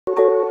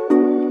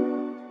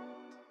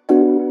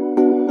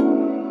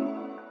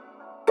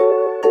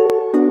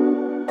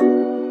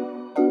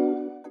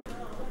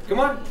Come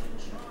on.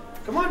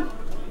 Come on.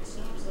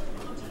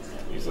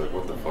 He's like,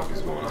 what the fuck is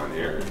going on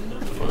here?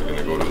 We're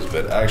gonna go to his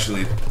bed.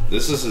 Actually,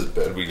 this is his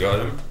bed. We got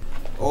him.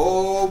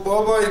 Oh,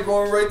 Bubba, you're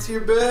going right to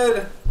your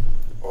bed.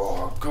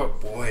 Oh, good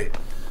boy.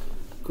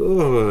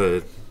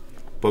 Good.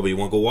 Bubba, you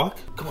wanna go walk?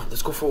 Come on,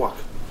 let's go for a walk.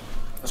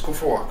 Let's go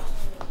for a walk.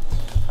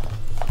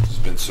 This has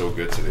been so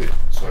good today.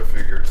 So I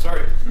figured,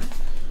 sorry.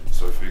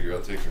 So I figured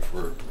I'll take him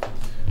for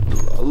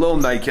a little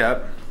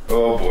nightcap.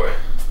 Oh boy.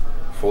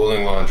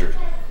 Folding laundry.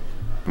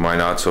 My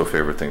not so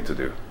favorite thing to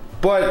do.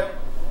 But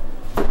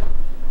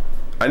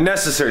a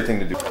necessary thing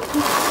to do.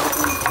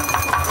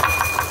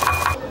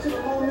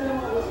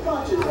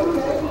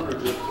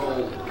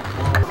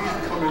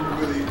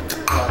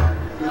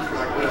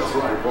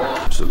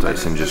 So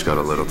Tyson just got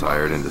a little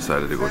tired and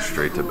decided to go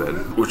straight to bed,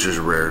 which is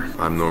rare.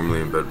 I'm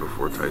normally in bed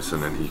before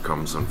Tyson and he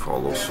comes and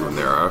follows soon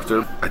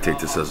thereafter. I take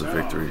this as a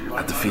victory.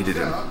 I defeated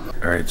him.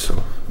 All right, so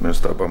I'm gonna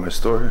stop by my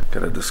store.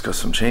 Gotta discuss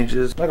some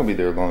changes. Not gonna be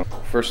there long.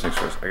 First things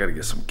first, I gotta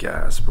get some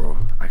gas, bro.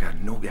 I got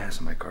no gas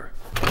in my car.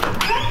 That's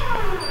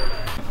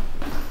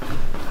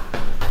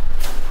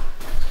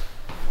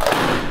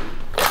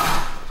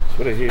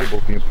what I hate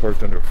about being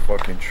parked under a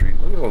fucking tree.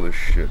 Look at all this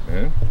shit,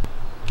 man.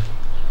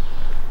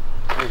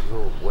 It's a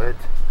little wet.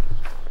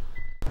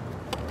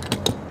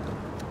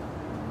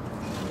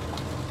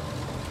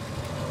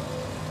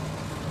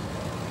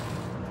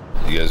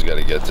 You guys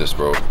gotta get this,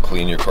 bro.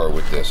 Clean your car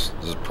with this.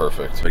 This is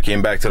perfect. I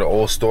came back to the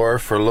old store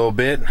for a little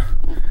bit.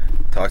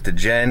 Talked to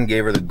Jen,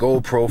 gave her the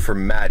GoPro for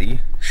Maddie.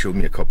 Showed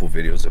me a couple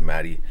videos of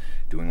Maddie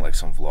doing like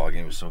some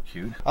vlogging. It was so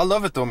cute. I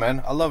love it though,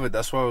 man. I love it.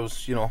 That's why I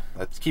was, you know,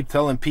 I keep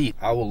telling Pete,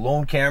 I will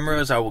loan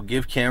cameras, I will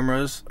give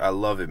cameras. I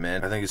love it,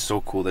 man. I think it's so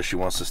cool that she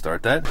wants to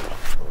start that.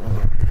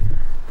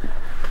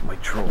 My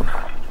drone.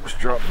 Just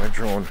dropped my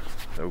drone.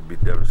 That would be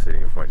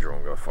devastating if my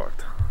drone got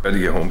fucked. I had to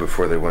get home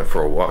before they went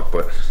for a walk,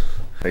 but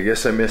I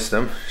guess I missed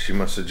them. She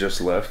must have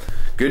just left.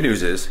 Good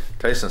news is,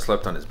 Tyson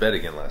slept on his bed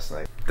again last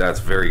night. That's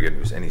very good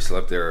news. And he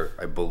slept there,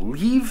 I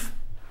believe,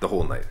 the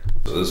whole night.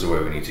 So this is why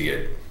we need to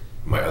get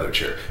my other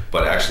chair.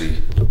 But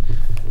actually,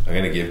 I'm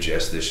gonna give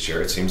Jess this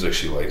chair. It seems like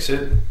she likes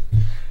it.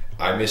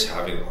 I miss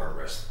having an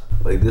armrest.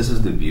 Like, this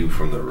is the view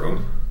from the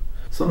room.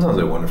 Sometimes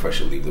I wonder if I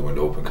should leave the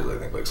window open because I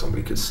think like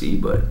somebody could see,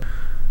 but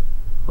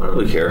I don't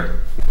really care.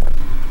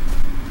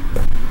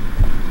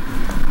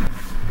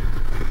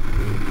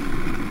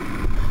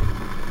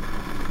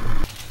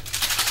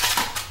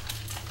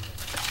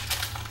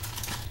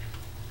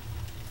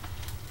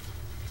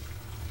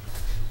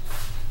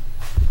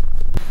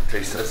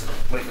 Taste says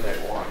late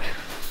night walk.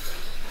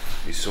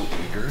 He's so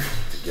eager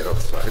to get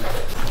outside.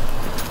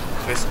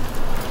 Tyson.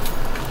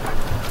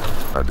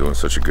 Not doing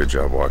such a good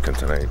job walking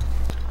tonight.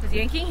 He's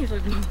yanking? He's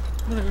like,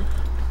 whatever.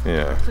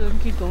 Yeah. So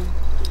keep going.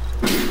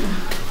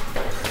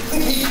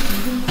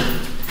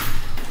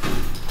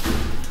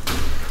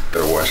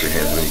 Better wash your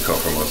hands when you come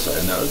from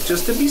outside now,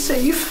 just to be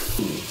safe.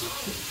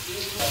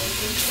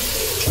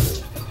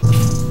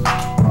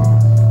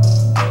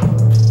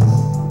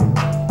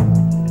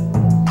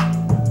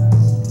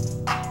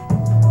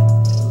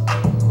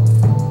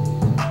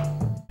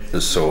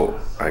 So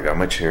I got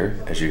my chair,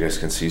 as you guys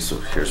can see. So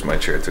here's my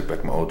chair. I took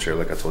back my old chair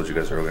like I told you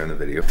guys earlier in the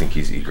video. I think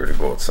he's eager to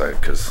go outside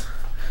because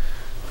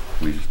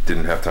we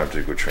didn't have time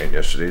to go train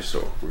yesterday.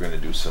 So we're gonna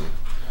do some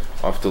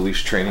off the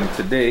leash training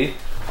today,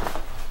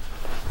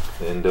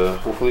 and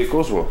hopefully it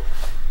goes well.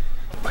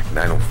 Like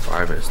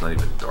 9:05 and it's not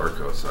even dark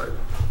outside.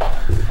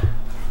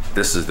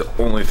 This is the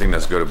only thing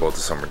that's good about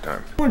the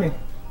summertime. Morning.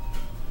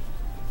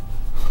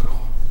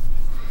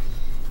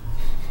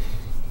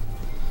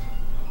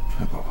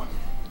 Hi, Papa.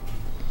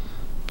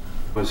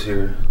 Toys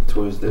here,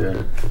 toys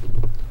there,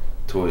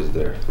 toys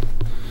there.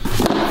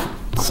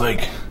 It's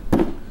like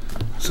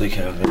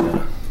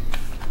having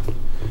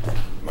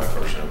my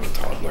version of a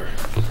toddler.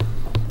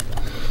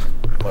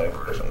 My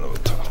version of a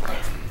toddler.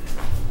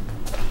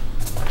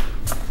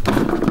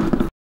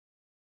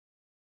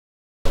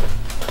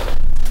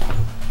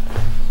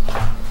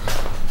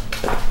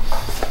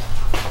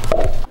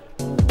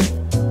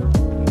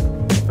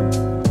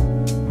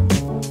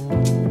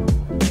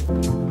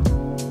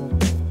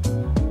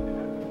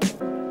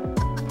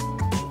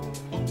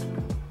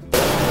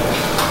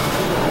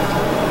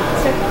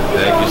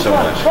 Thank you so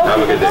much.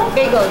 Have a good day.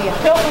 Bagel, yeah.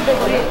 Tofu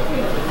bagel, yeah.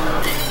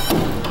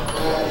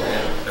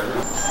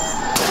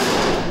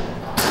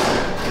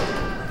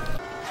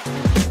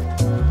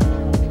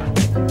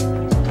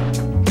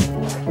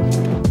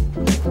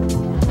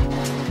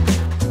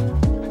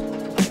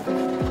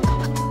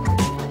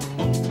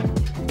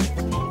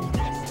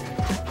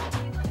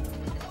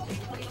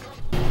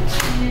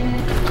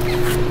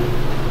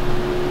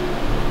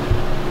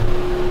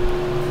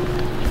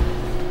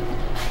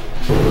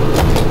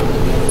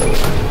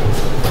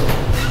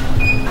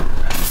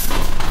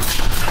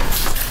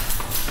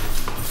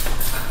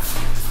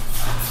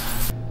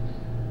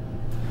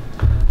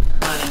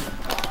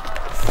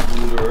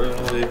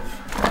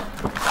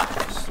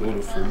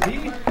 Soda for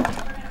me.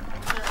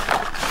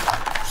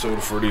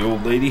 Soda for the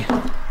old lady.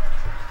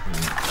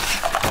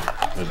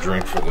 And a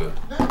drink for the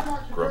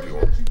grumpy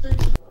one.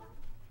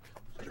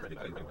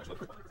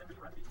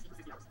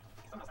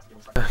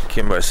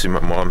 Came by to see my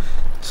mom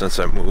since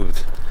I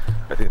moved.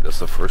 I think that's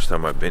the first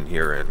time I've been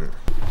here in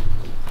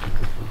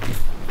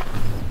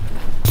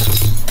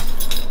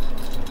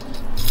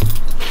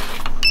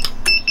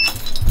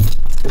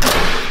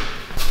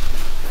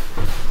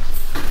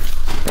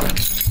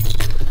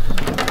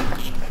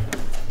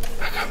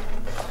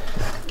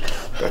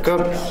back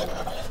up.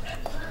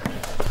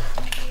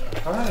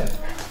 Hi.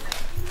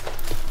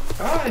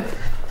 Hi.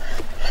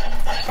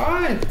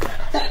 Hi.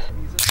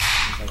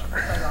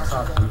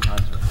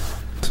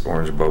 This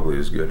orange bubbly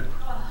is good.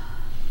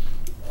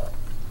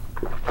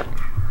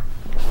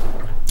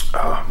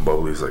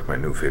 Bubbly is like my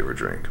new favorite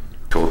drink.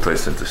 Told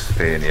Tyson to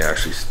stay and he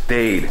actually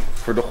stayed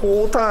for the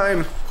whole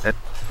time. And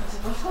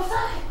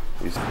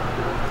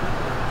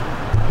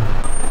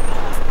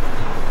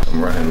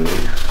I'm running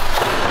late.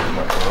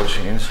 My oil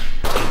change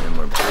and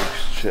my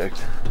brakes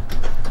checked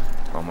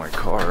on my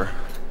car.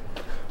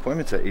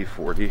 Appointment's at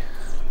 8:40.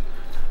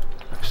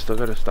 I still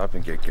gotta stop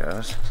and get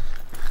gas.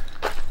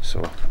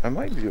 So I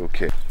might be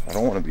okay. I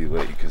don't want to be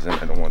late because then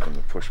I don't want them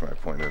to push my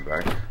appointment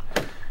back.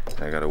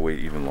 And I gotta wait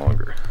even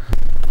longer.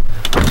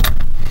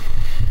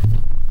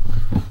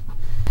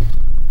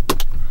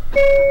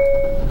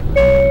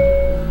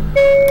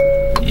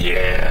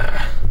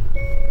 Yeah.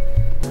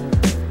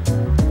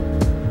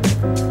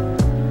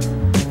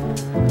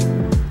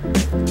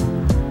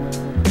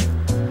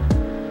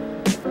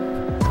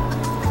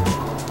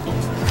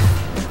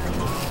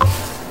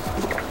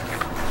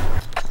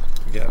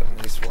 Got a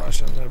nice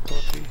wash on that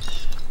puppy.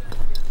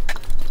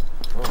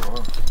 Oh,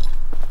 wow.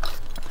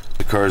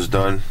 The car's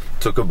done.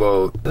 Took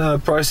about,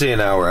 probably say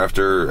an hour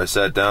after I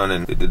sat down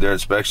and they did their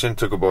inspection.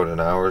 Took about an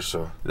hour,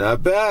 so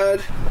not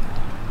bad.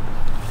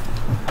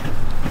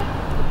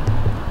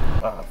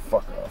 Ah,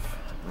 fuck off.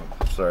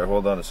 Sorry,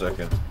 hold on a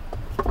second.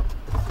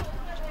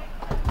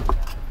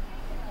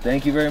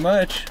 Thank you very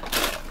much.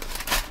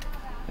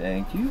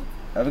 Thank you.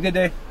 Have a good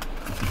day.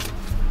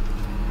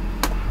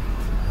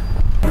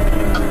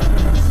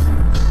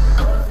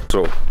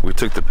 So we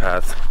took the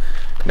path.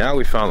 Now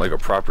we found like a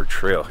proper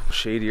trail.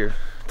 Shadier.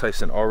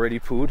 Tyson already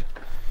pooed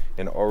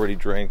and already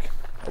drank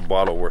a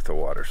bottle worth of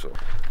water, so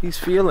he's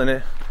feeling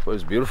it. But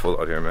it's beautiful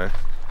out here, man.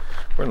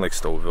 We're in like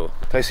Stouffville.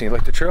 Tyson, you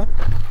like the trail?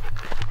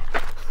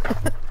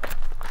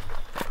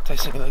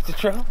 Tyson, you like the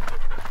trail?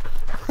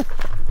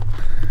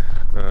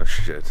 Oh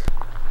shit.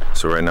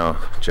 So right now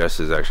Jess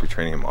is actually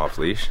training him off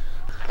leash.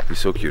 He's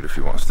so cute if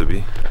he wants to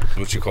be.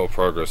 What you call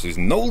progress. He's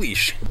no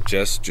leash.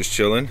 Jess just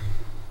chilling.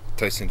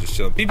 Tyson just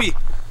chilling. Pee-pee!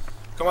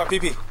 Come on,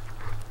 Pee-pee.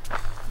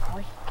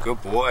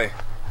 Good boy.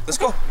 Let's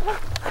go.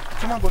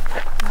 Come on, boy.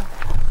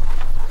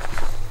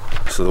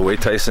 So the way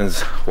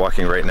Tyson's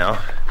walking right now,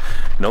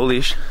 no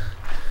leash.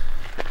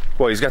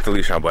 Well, he's got the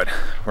leash on, but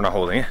we're not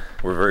holding it.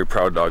 We're very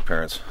proud dog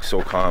parents.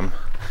 So calm.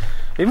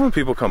 Even when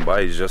people come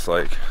by, he's just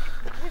like,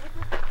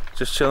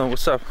 just chilling.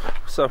 What's up?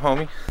 What's up,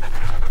 homie?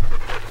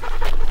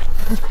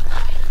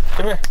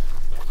 Come here.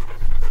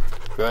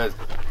 Good.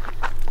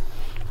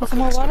 Want some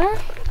more water?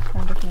 I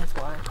wonder if he needs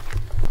water.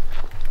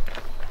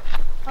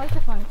 I like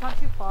this one. It's not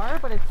too far,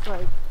 but it's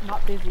like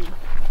not busy.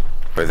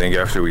 I think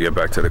after we get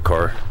back to the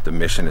car, the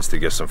mission is to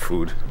get some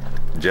food.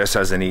 Jess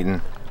hasn't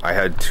eaten. I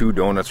had 2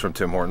 donuts from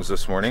Tim Hortons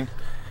this morning,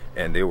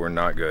 and they were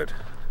not good.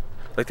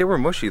 Like, they were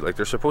mushy. Like,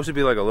 they're supposed to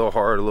be like a little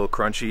hard, a little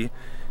crunchy.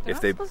 They're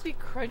not supposed to be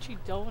crunchy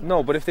donuts.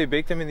 No, but if they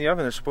bake them in the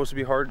oven, they're supposed to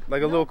be hard,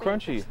 like a little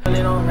crunchy.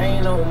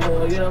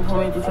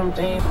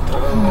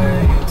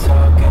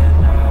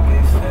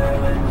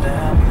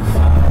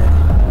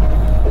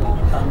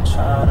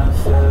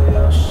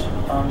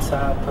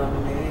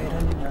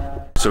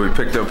 So we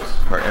picked up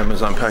our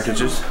Amazon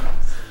packages,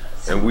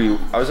 and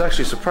I was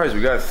actually surprised.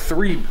 We got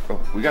 3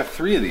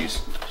 of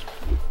these.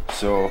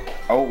 So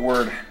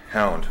Outward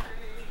Hound.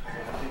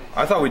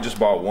 I thought we just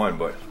bought 1,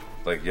 but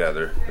like, yeah,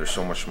 they're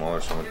so much smaller,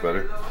 so much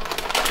better.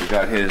 We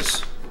got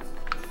his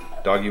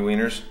doggy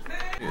wieners.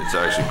 It's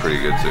actually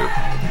pretty good too.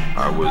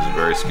 I was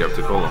very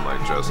skeptical. I'm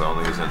like, Jess, I don't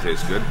think it's gonna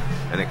taste good.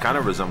 And it kind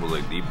of resembles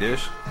like deep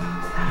dish.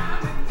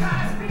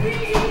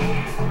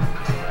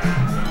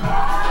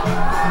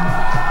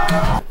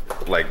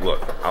 Like,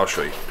 look, I'll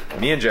show you.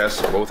 Me and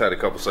Jess both had a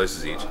couple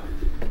slices each.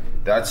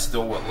 That's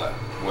still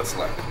what's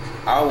left.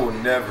 I will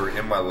never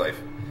in my life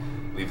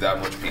leave that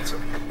much pizza.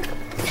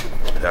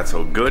 That's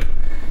how good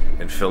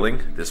and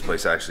filling this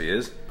place actually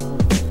is.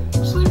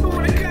 Sleeping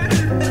with a cat.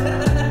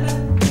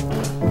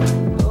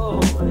 Oh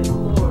my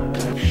lord.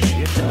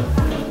 Shit.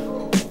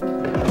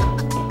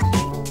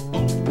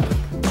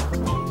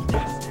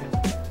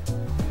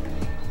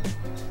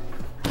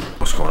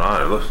 What's going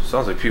on? It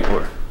sounds like people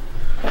are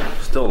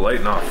still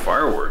lighting off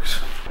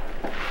fireworks.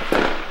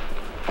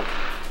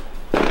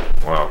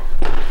 Wow.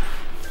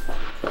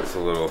 That's a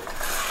little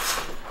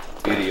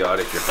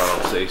idiotic if I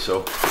don't say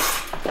so.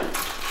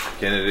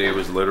 Canada Day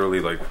was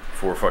literally like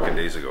 4 fucking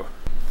days ago.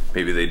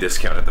 Maybe they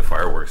discounted the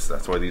fireworks.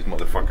 That's why these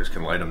motherfuckers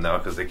can light them now,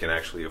 because they can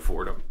actually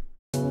afford them.